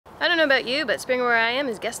I don't know about you, but spring where I am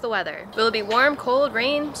is guess the weather. Will it be warm, cold,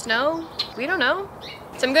 rain, snow? We don't know.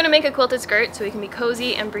 So I'm gonna make a quilted skirt so we can be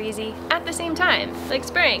cozy and breezy at the same time, like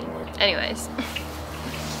spring. Anyways.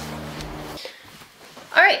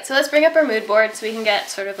 All right, so let's bring up our mood board so we can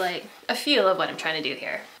get sort of like a feel of what I'm trying to do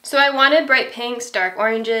here. So I wanted bright pinks, dark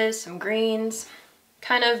oranges, some greens,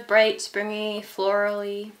 kind of bright, springy,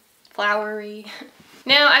 florally, flowery.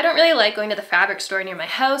 Now, I don't really like going to the fabric store near my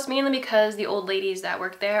house, mainly because the old ladies that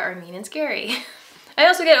work there are mean and scary. I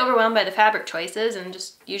also get overwhelmed by the fabric choices and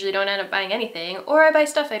just usually don't end up buying anything, or I buy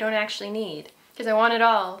stuff I don't actually need, because I want it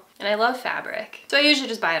all, and I love fabric. So I usually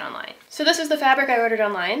just buy it online. So this is the fabric I ordered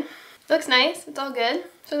online. It looks nice, it's all good.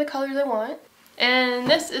 So the colors I want. And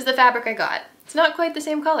this is the fabric I got. It's not quite the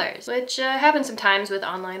same colors, which happens sometimes with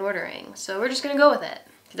online ordering, so we're just gonna go with it.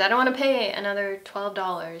 Because I don't want to pay another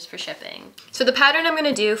 $12 for shipping. So the pattern I'm going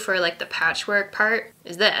to do for like the patchwork part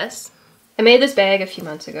is this. I made this bag a few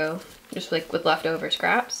months ago, just like with leftover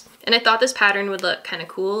scraps. And I thought this pattern would look kind of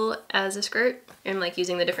cool as a skirt and like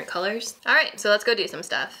using the different colors. All right, so let's go do some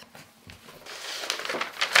stuff.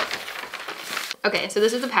 Okay, so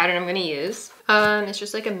this is the pattern I'm going to use. It's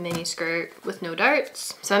just like a mini skirt with no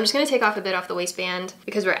darts. So I'm just going to take off a bit off the waistband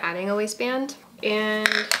because we're adding a waistband. And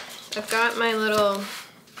I've got my little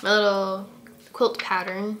quilt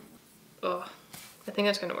pattern. Oh, I think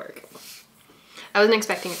that's gonna work. I wasn't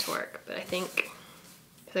expecting it to work, but I think,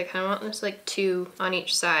 because I kind of want this like 2 on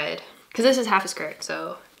each side. Because this is half a skirt,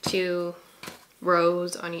 so 2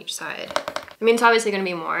 rows on each side. I mean, it's obviously gonna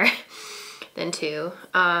be more than 2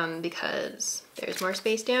 because there's more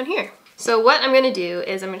space down here. So what I'm gonna do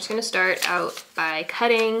is I'm just gonna start out by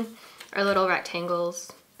cutting our little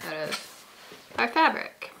rectangles out of our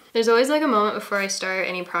fabric. There's always like a moment before I start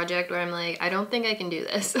any project where I'm like, I don't think I can do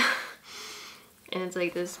this. And it's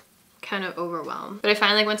like this kind of overwhelm. But I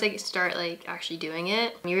find like once I start like actually doing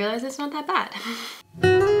it, you realize it's not that bad.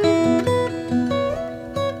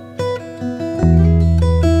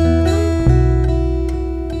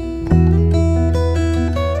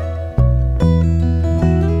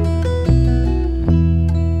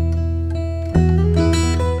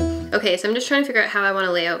 Okay, so I'm just trying to figure out how I want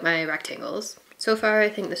to lay out my rectangles. So far, I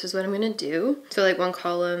think this is what I'm gonna do. So like one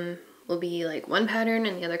column will be like one pattern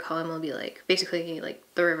and the other column will be like basically like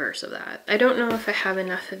the reverse of that. I don't know if I have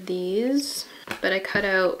enough of these, but I cut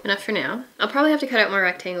out enough for now. I'll probably have to cut out more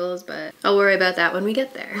rectangles, but I'll worry about that when we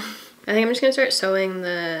get there. I think I'm just gonna start sewing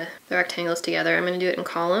the rectangles together. I'm gonna do it in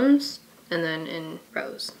columns and then in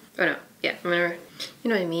rows. Oh no, yeah, I'm gonna, you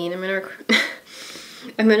know what I mean?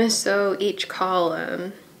 I'm gonna sew each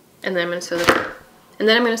column and then I'm gonna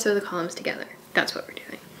sew the columns together. That's what we're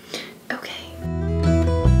doing. Okay.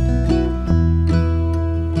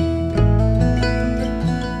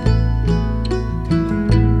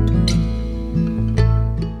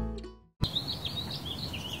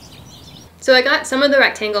 So I got some of the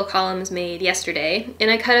rectangle columns made yesterday, and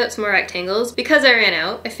I cut out some more rectangles. Because I ran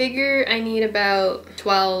out, I figure I need about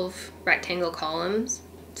 12 rectangle columns.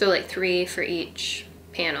 So like 3 for each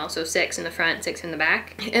panel, so 6 in the front, 6 in the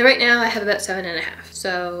back. And right now I have about 7.5.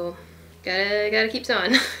 So gotta keep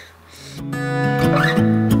sewing.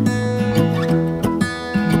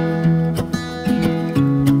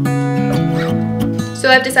 So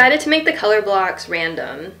I've decided to make the color blocks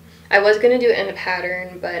random. I was gonna do it in a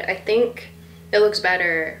pattern, but I think it looks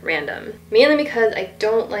better random. Mainly because I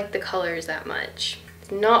don't like the colors that much.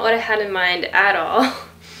 It's not what I had in mind at all.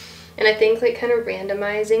 And I think like kind of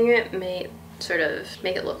randomizing it may sort of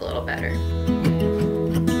make it look a little better.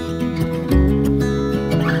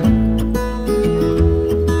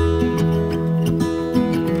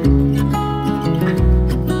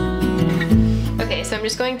 So I'm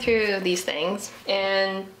just going through these things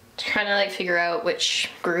and trying to like figure out which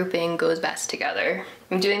grouping goes best together.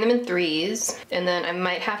 I'm doing them in 3s, and then I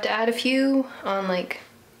might have to add a few on like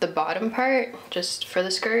the bottom part just for the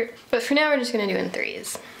skirt. But for now we're just gonna do it in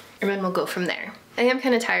 3s, and then we'll go from there. I think I'm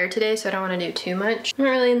kind of tired today, so I don't want to do too much. I'm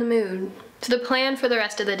not really in the mood. So the plan for the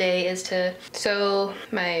rest of the day is to sew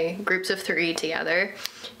my groups of 3 together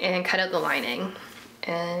and cut out the lining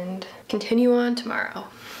and continue on tomorrow.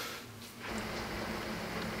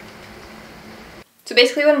 So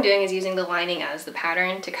basically what I'm doing is using the lining as the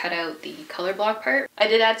pattern to cut out the color block part. I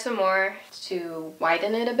did add some more to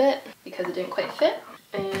widen it a bit because it didn't quite fit.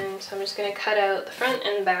 And so I'm just gonna cut out the front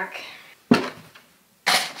and back.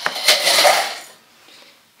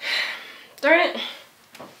 Darn it.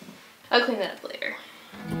 I'll clean that up later.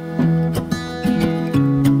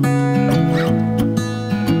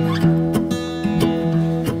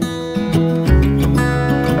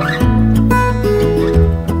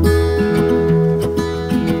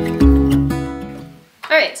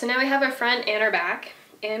 so now we have our front and our back,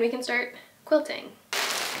 and we can start quilting.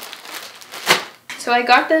 So I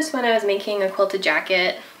got this when I was making a quilted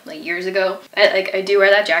jacket like years ago. I do wear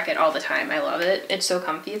that jacket all the time. I love it. It's so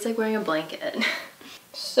comfy. It's like wearing a blanket.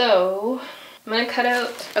 So I'm gonna cut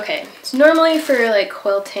out, okay, so normally for like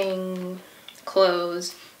quilting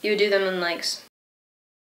clothes, you would do them in like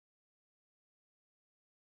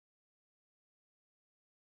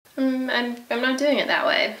I'm not doing it that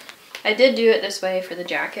way. I did do it this way for the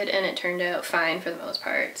jacket and it turned out fine for the most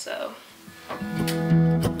part, so.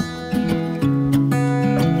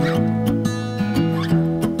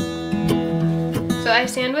 So I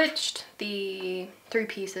sandwiched the 3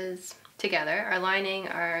 pieces together, our lining,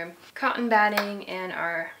 our cotton batting, and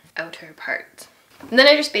our outer part. And then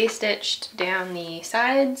I just base stitched down the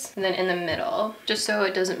sides and then in the middle, just so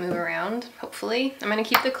it doesn't move around, hopefully. I'm gonna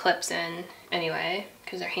keep the clips in anyway,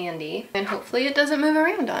 because they're handy, and hopefully it doesn't move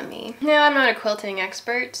around on me. Now, I'm not a quilting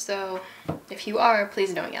expert, so if you are,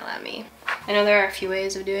 please don't yell at me. I know there are a few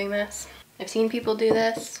ways of doing this. I've seen people do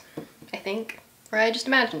this, I think, or I just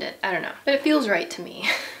imagined it, I don't know. But it feels right to me.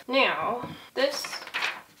 Now, this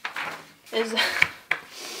is...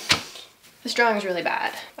 This drawing is really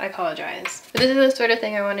bad. I apologize. But this is the sort of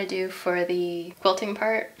thing I want to do for the quilting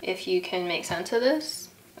part. If you can make sense of this,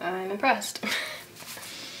 I'm impressed.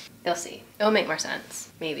 You'll see. It'll make more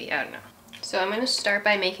sense. Maybe, I don't know. So I'm going to start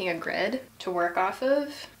by making a grid to work off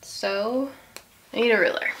of. So I need a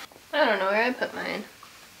ruler. I don't know where I put mine.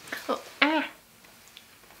 Oh,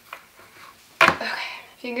 Okay,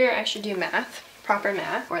 figure I should do math, proper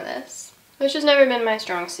math for this, which has never been my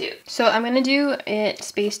strong suit. So I'm gonna do it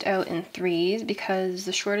spaced out in 3s because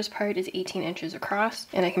the shortest part is 18 inches across,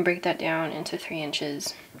 and I can break that down into 3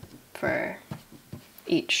 inches for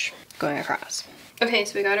each going across. Okay,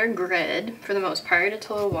 so we got our grid for the most part. It's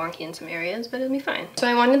a little wonky in some areas, but it'll be fine. So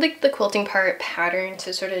I wanted the quilting part pattern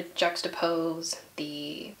to sort of juxtapose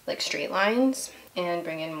the like straight lines and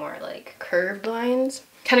bring in more like curved lines.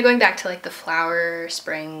 Kind of going back to like the flower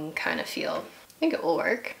spring kind of feel. I think it will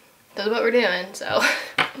work. That's what we're doing, so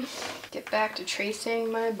get back to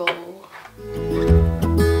tracing my bowl.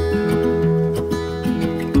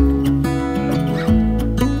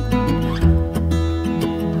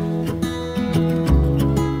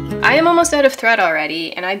 I am almost out of thread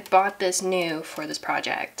already, and I bought this new for this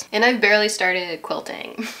project. And I've barely started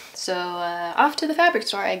quilting. So off to the fabric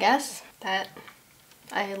store, I guess, that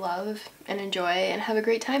I love and enjoy and have a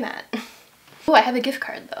great time at. Oh, I have a gift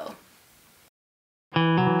card though.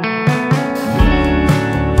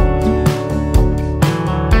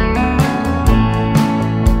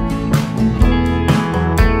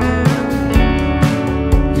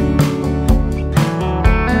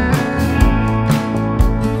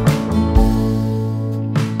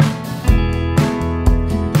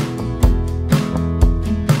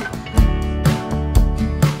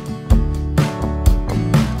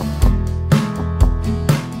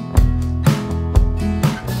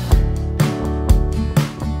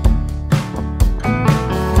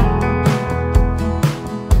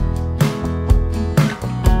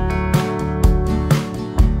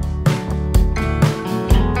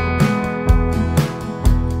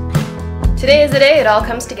 Today is the day it all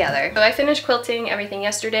comes together. So I finished quilting everything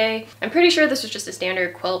yesterday. I'm pretty sure this was just a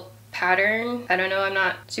standard quilt pattern. I don't know, I'm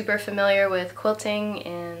not super familiar with quilting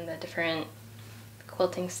and the different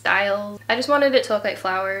quilting styles. I just wanted it to look like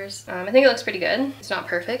flowers. I think it looks pretty good. It's not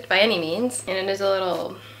perfect by any means, and it is a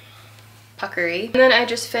little puckery. And then I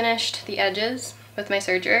just finished the edges with my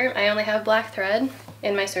serger. I only have black thread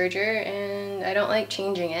in my serger, and I don't like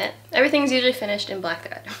changing it. Everything's usually finished in black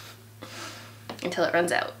thread until it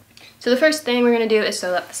runs out. So the first thing we're going to do is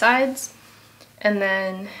sew up the sides, and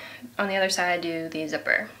then on the other side do the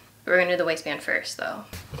zipper. We're going to do the waistband first though.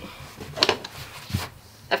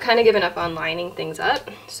 I've kind of given up on lining things up,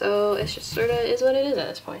 so it's just sort of is what it is at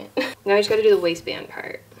this point. Now I just got to do the waistband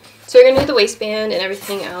part. So we're going to do the waistband and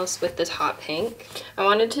everything else with this hot pink. I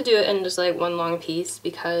wanted to do it in just like one long piece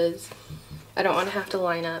because I don't want to have to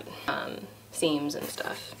line up seams and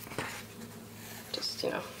stuff. Just, you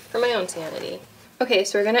know, for my own sanity. Okay,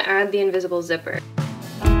 so we're gonna add the invisible zipper.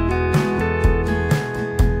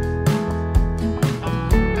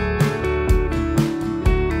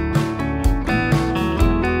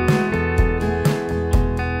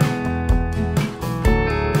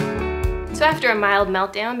 So after a mild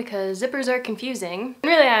meltdown, because zippers are confusing,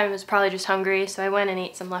 and really I was probably just hungry, so I went and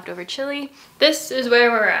ate some leftover chili. This is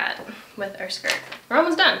where we're at with our skirt. We're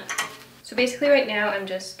almost done. So basically right now I'm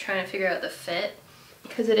just trying to figure out the fit,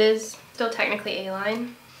 because it is still technically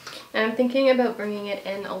A-line. And I'm thinking about bringing it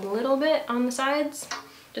in a little bit on the sides,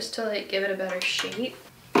 just to like give it a better shape.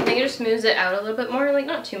 I think it just smooths it out a little bit more, like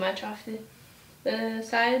not too much off the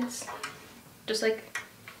sides. Just like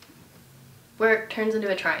where it turns into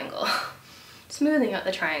a triangle. Smoothing out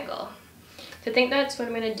the triangle. So I think that's what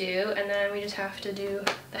I'm gonna do, and then we just have to do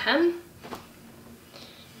the hem,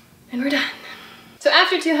 and we're done. So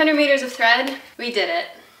after 200 meters of thread, we did it.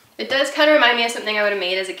 It does kind of remind me of something I would have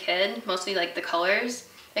made as a kid, mostly like the colors.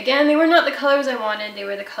 Again, they were not the colors I wanted, they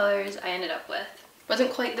were the colors I ended up with.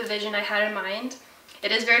 Wasn't quite the vision I had in mind.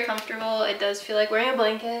 It is very comfortable, it does feel like wearing a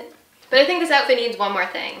blanket. But I think this outfit needs one more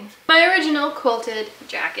thing. My original quilted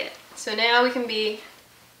jacket. So now we can be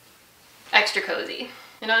extra cozy.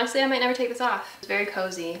 And honestly, I might never take this off. It's very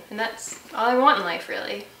cozy, and that's all I want in life,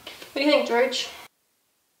 really. What do you think, George?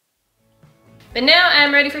 But now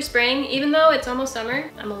I'm ready for spring, even though it's almost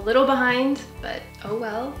summer. I'm a little behind, but oh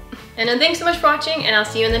well. And then thanks so much for watching, and I'll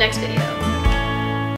see you in the next video.